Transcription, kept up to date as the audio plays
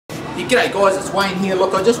Yeah, g'day guys, it's Wayne here.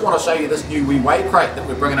 Look, I just want to show you this new wee weigh crate that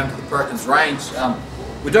we're bringing into the Perkinz range.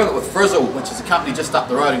 We're doing it with FRIZZELL, which is a company just up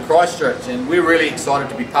the road in Christchurch, and we're really excited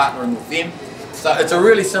to be partnering with them. So it's a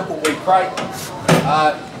really simple wee crate.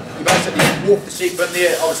 You basically walk the sheep in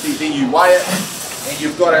there, obviously then you weigh it, and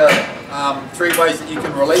you've got 3 ways that you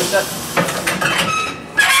can release it.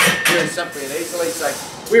 Very simply and easily. So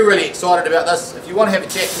we're really excited about this. If you want to have a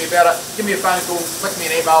chat to me about it, give me a phone call, flick me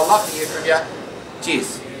an email. Love to hear from you.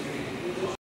 Cheers.